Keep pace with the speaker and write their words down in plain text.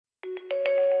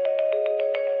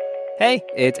Hey,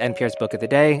 it's NPR's Book of the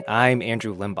Day. I'm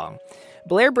Andrew Limbong.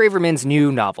 Blair Braverman's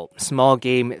new novel, Small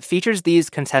Game, features these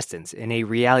contestants in a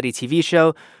reality TV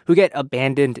show who get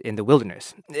abandoned in the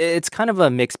wilderness. It's kind of a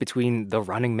mix between The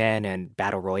Running Man and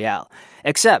Battle Royale.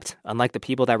 Except, unlike the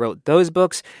people that wrote those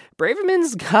books,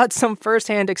 Braverman's got some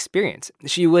firsthand experience.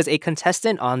 She was a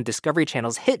contestant on Discovery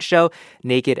Channel's hit show,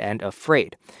 Naked and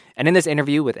Afraid. And in this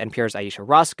interview with NPR's Ayesha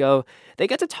Rascoe, they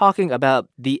get to talking about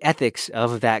the ethics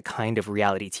of that kind of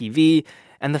reality TV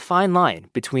and the fine line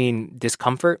between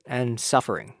discomfort and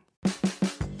suffering.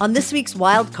 On this week's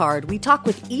Wild Card, we talk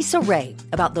with Issa Rae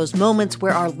about those moments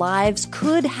where our lives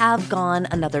could have gone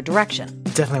another direction.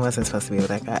 Definitely wasn't supposed to be with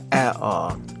that guy at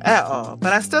all. At all.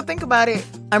 But I still think about it.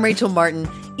 I'm Rachel Martin.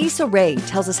 Issa Rae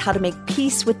tells us how to make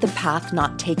peace with the path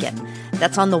not taken.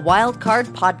 That's on the Wild Card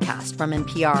podcast from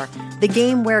NPR, the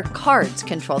game where cards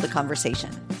control the conversation.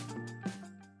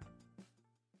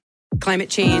 Climate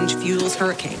change fuels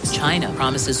hurricanes. China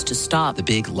promises to stop. The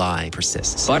big lie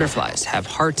persists. Butterflies have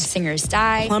hearts. Singers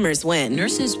die. Plumbers win.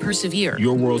 Nurses persevere.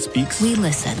 Your world speaks. We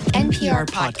listen. NPR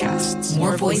podcasts.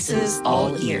 More voices,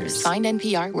 all ears. Find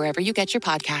NPR wherever you get your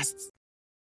podcasts.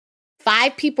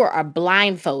 5 people are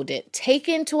blindfolded,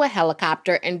 taken to a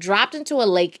helicopter, and dropped into a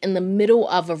lake in the middle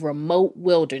of a remote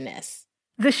wilderness.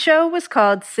 The show was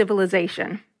called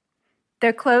Civilization.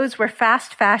 Their clothes were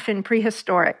fast fashion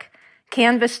prehistoric.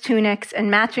 Canvas tunics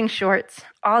and matching shorts,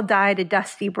 all dyed a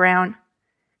dusty brown.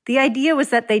 The idea was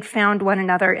that they'd found one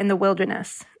another in the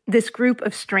wilderness, this group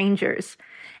of strangers,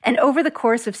 and over the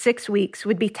course of 6 weeks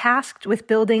would be tasked with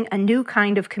building a new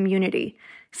kind of community,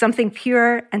 something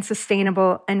pure and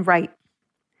sustainable and right.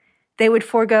 They would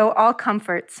forego all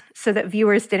comforts so that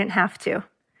viewers didn't have to.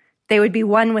 They would be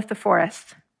one with the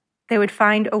forest. They would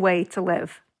find a way to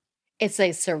live. It's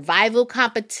a survival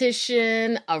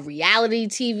competition, a reality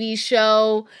TV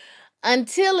show,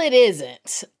 until it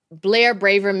isn't. Blair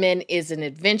Braverman is an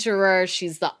adventurer.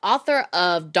 She's the author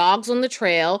of Dogs on the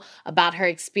Trail, about her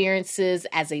experiences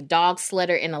as a dog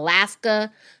sledder in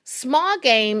Alaska. Small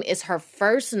Game is her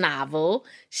first novel.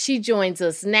 She joins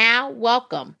us now.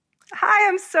 Welcome. Hi,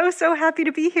 I'm so happy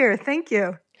to be here. Thank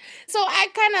you. So I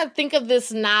kind of think of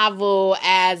this novel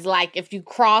as like if you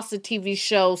cross the TV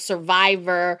show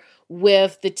Survivor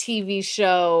with the TV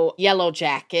show Yellow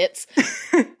Jackets.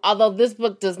 Although this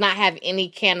book does not have any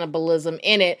cannibalism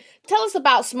in it. Tell us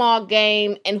about Small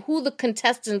Game and who the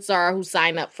contestants are who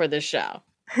sign up for the show.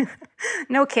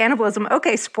 No cannibalism.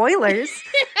 Okay, spoilers.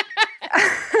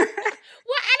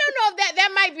 Well, I don't know if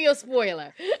that might be a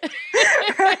spoiler.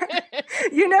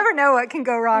 You never know what can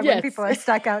go wrong when people are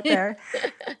stuck out there.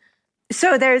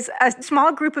 So there's a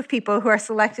small group of people who are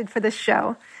selected for this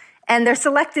show, and they're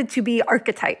selected to be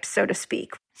archetypes, so to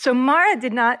speak. So Mara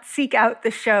did not seek out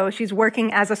the show. She's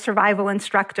working as a survival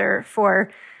instructor for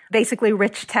basically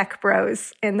rich tech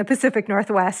bros in the Pacific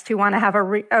Northwest who want to have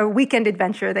a weekend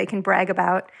adventure they can brag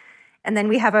about. And then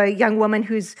we have a young woman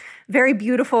who's very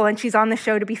beautiful, and she's on the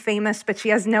show to be famous, but she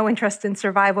has no interest in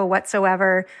survival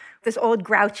whatsoever. This old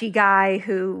grouchy guy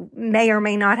who may or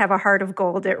may not have a heart of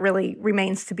gold. It really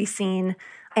remains to be seen.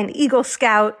 An Eagle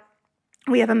Scout.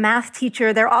 We have a math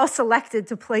teacher. They're all selected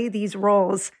to play these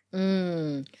roles.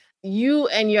 You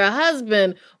and your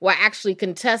husband were actually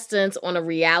contestants on a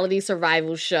reality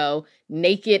survival show,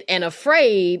 Naked and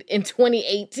Afraid, in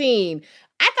 2018.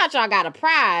 I thought y'all got a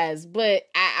prize, but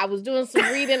I was doing some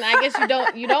reading. I guess you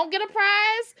don't get a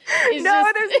prize? There's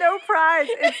no prize.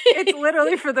 It's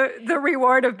literally for the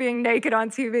reward of being naked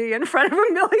on TV in front of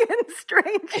a million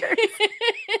strangers.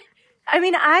 I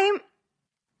mean,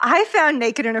 I found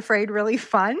Naked and Afraid really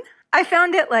fun. I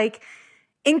found it like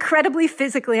incredibly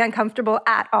physically uncomfortable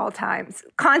at all times.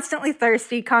 Constantly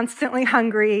thirsty, constantly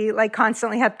hungry, like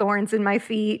constantly had thorns in my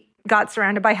feet, got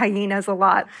surrounded by hyenas a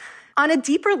lot. On a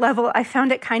deeper level, I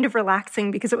found it kind of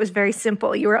relaxing because it was very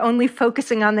simple. You were only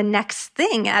focusing on the next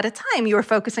thing at a time. You were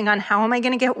focusing on how am I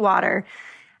going to get water?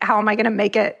 How am I going to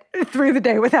make it through the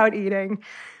day without eating?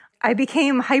 I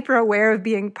became hyper aware of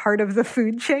being part of the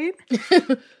food chain.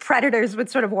 Predators would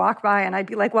sort of walk by and I'd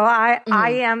be like, well, I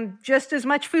am just as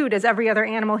much food as every other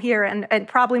animal here, and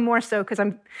probably more so because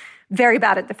I'm very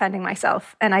bad at defending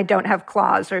myself and I don't have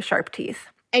claws or sharp teeth.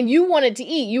 And you wanted to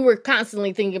eat. You were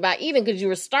constantly thinking about eating because you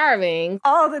were starving.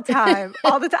 All the time.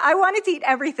 I wanted to eat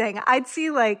everything. I'd see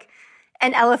like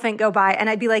an elephant go by and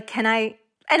I'd be like, can I?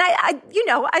 And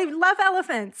I love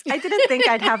elephants. I didn't think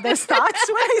I'd have those thoughts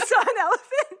when I saw an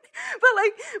elephant. But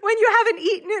like when you haven't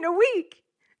eaten in a week,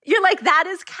 you're like, that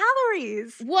is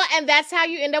calories. Well, and that's how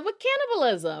you end up with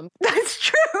cannibalism. That's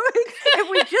true. If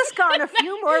we'd just gone a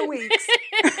few more weeks.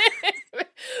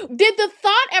 Did the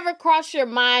thought ever cross your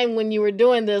mind when you were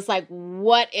doing this, like,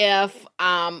 what if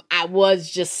I was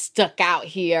just stuck out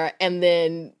here and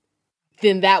then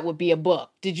that would be a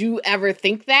book? Did you ever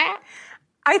think that?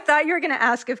 I thought you were going to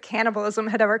ask if cannibalism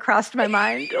had ever crossed my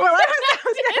mind. Well, I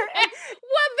was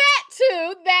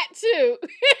well, that too.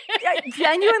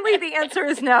 Genuinely, the answer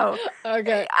is no.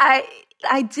 Okay.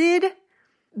 I did.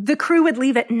 The crew would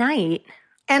leave at night,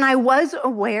 and I was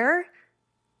aware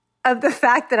of the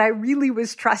fact that I really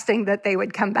was trusting that they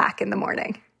would come back in the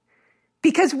morning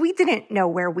because we didn't know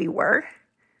where we were.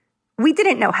 We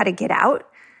didn't know how to get out.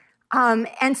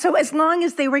 And so as long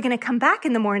as they were going to come back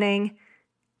in the morning,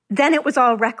 then it was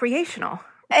all recreational.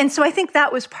 And so I think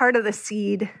that was part of the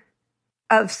seed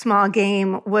of Small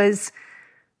Game was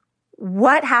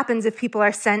what happens if people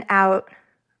are sent out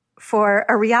for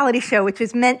a reality show, which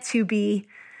is meant to be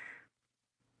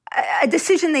a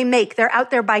decision they make. They're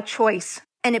out there by choice,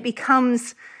 and it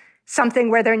becomes something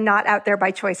where they're not out there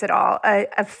by choice at all,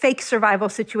 a fake survival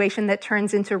situation that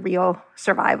turns into real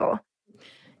survival.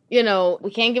 You know,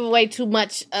 we can't give away too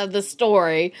much of the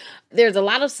story. There's a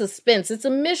lot of suspense. It's a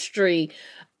mystery.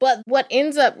 But what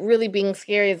ends up really being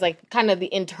scary is like kind of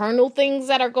the internal things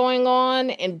that are going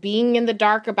on and being in the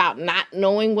dark about not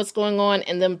knowing what's going on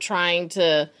and them trying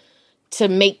to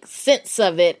make sense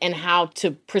of it and how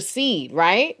to proceed,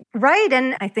 right? Right.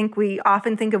 And I think we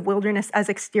often think of wilderness as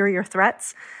exterior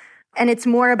threats. And it's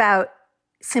more about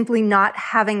simply not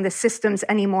having the systems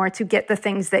anymore to get the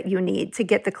things that you need, to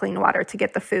get the clean water, to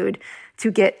get the food,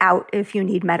 to get out if you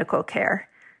need medical care.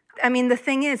 I mean, the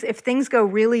thing is, if things go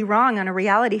really wrong on a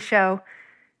reality show,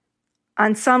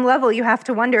 on some level, you have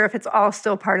to wonder if it's all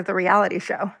still part of the reality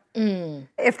show.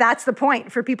 If that's the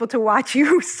point, for people to watch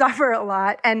you suffer a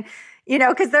lot. And, you know,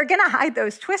 because they're going to hide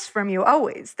those twists from you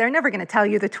always. They're never going to tell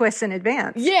you the twists in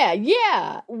advance.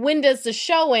 Yeah. When does the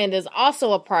show end is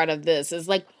also a part of this. It's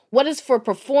like, what is for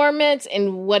performance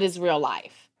and what is real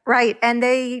life? Right. And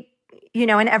they, you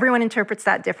know, and everyone interprets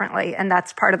that differently. And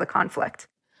that's part of the conflict.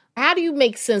 How do you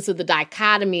make sense of the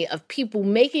dichotomy of people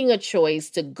making a choice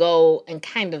to go and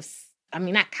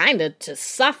to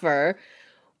suffer,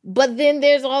 but then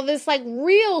there's all this like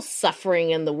real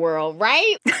suffering in the world,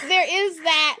 right? There is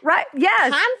that right,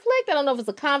 yes. conflict. I don't know if it's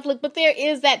a conflict, but there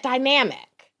is that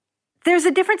dynamic. There's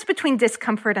a difference between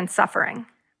discomfort and suffering.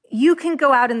 You can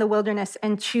go out in the wilderness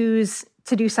and choose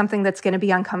to do something that's going to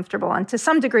be uncomfortable. And to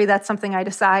some degree, that's something I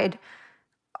decide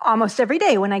almost every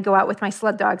day when I go out with my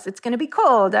sled dogs. It's going to be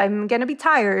cold. I'm going to be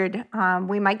tired.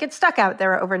 We might get stuck out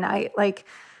there overnight. Like,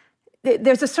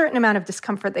 there's a certain amount of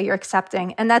discomfort that you're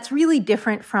accepting. And that's really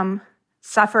different from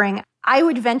suffering. I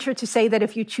would venture to say that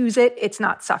if you choose it, it's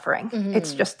not suffering. Mm-hmm.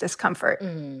 It's just discomfort.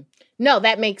 Mm-hmm. No,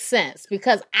 that makes sense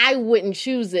because I wouldn't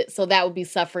choose it. So that would be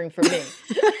suffering for me.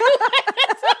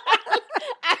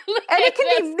 And it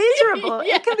can be miserable.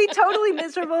 Yeah. It can be totally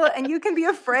miserable and you can be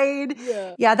afraid.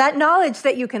 Yeah, that knowledge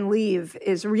that you can leave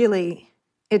is really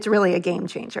a game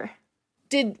changer.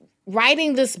 Did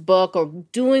writing this book or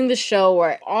doing the show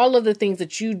or all of the things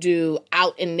that you do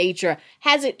out in nature,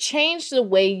 has it changed the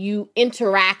way you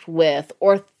interact with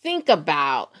or think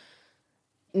about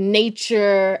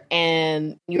nature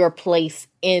and your place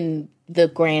in the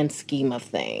grand scheme of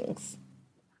things?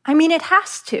 I mean, it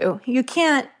has to. You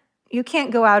can't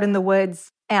go out in the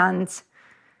woods and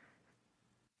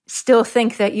still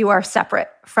think that you are separate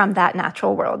from that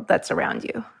natural world that's around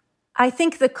you. I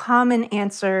think the common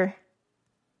answer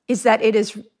is that it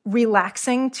is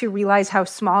relaxing to realize how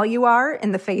small you are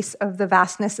in the face of the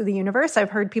vastness of the universe. I've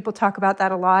heard people talk about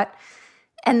that a lot.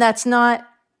 And that's not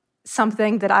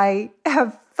something that I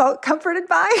have felt comforted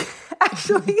by,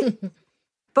 actually.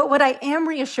 But what I am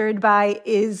reassured by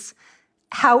is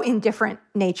how indifferent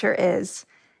nature is.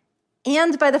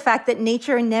 And by the fact that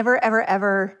nature never, ever,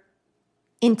 ever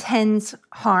intends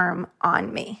harm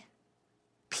on me.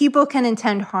 People can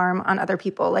intend harm on other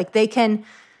people. Like, they can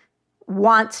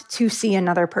want to see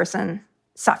another person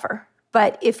suffer.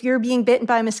 But if you're being bitten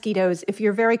by mosquitoes, if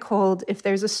you're very cold, if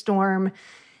there's a storm,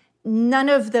 none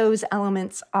of those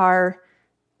elements are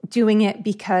doing it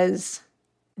because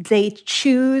they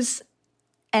choose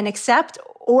and accept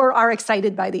or are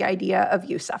excited by the idea of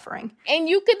you suffering. And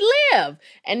you could live,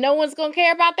 and no one's going to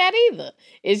care about that either.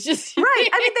 It's just... Right.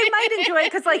 I mean, they might enjoy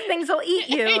it because, like, things will eat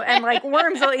you and, like,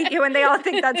 worms will eat you, and they all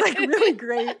think that's, like, really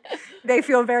great. They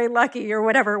feel very lucky or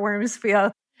whatever worms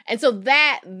feel. And so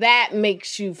that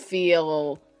makes you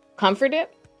feel comforted?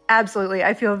 Absolutely.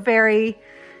 I feel very,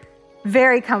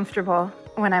 very comfortable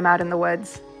when I'm out in the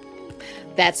woods.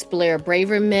 That's Blair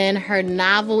Braverman. Her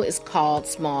novel is called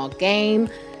Small Game.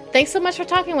 Thanks so much for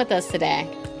talking with us today.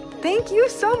 Thank you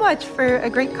so much for a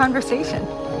great conversation.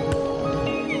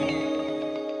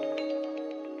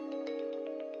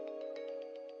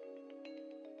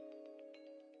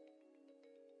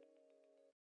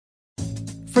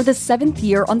 For the 7th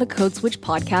year on the Code Switch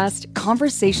podcast,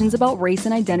 conversations about race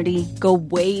and identity go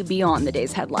way beyond the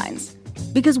day's headlines.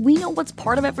 Because we know what's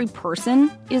part of every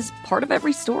person is part of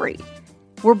every story.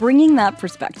 We're bringing that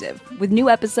perspective with new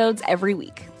episodes every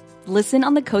week. Listen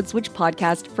on the Code Switch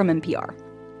podcast from NPR.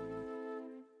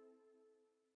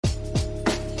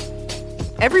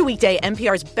 Every weekday,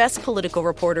 NPR's best political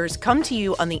reporters come to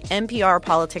you on the NPR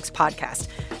Politics Podcast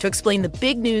to explain the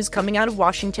big news coming out of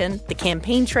Washington, the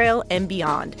campaign trail, and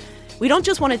beyond. We don't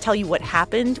just want to tell you what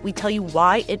happened, we tell you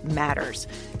why it matters.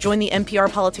 Join the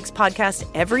NPR Politics Podcast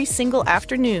every single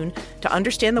afternoon to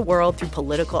understand the world through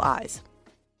political eyes.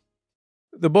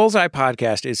 The Bullseye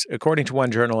Podcast is, according to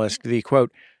one journalist, the,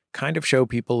 quote, kind of show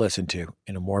people listen to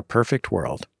in a more perfect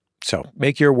world. So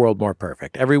make your world more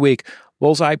perfect. Every week,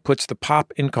 Bullseye puts the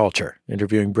pop in culture,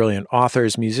 interviewing brilliant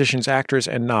authors, musicians, actors,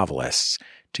 and novelists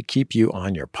to keep you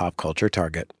on your pop culture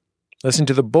target. Listen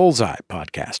to the Bullseye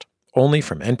Podcast, only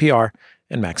from NPR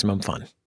and Maximum Fun.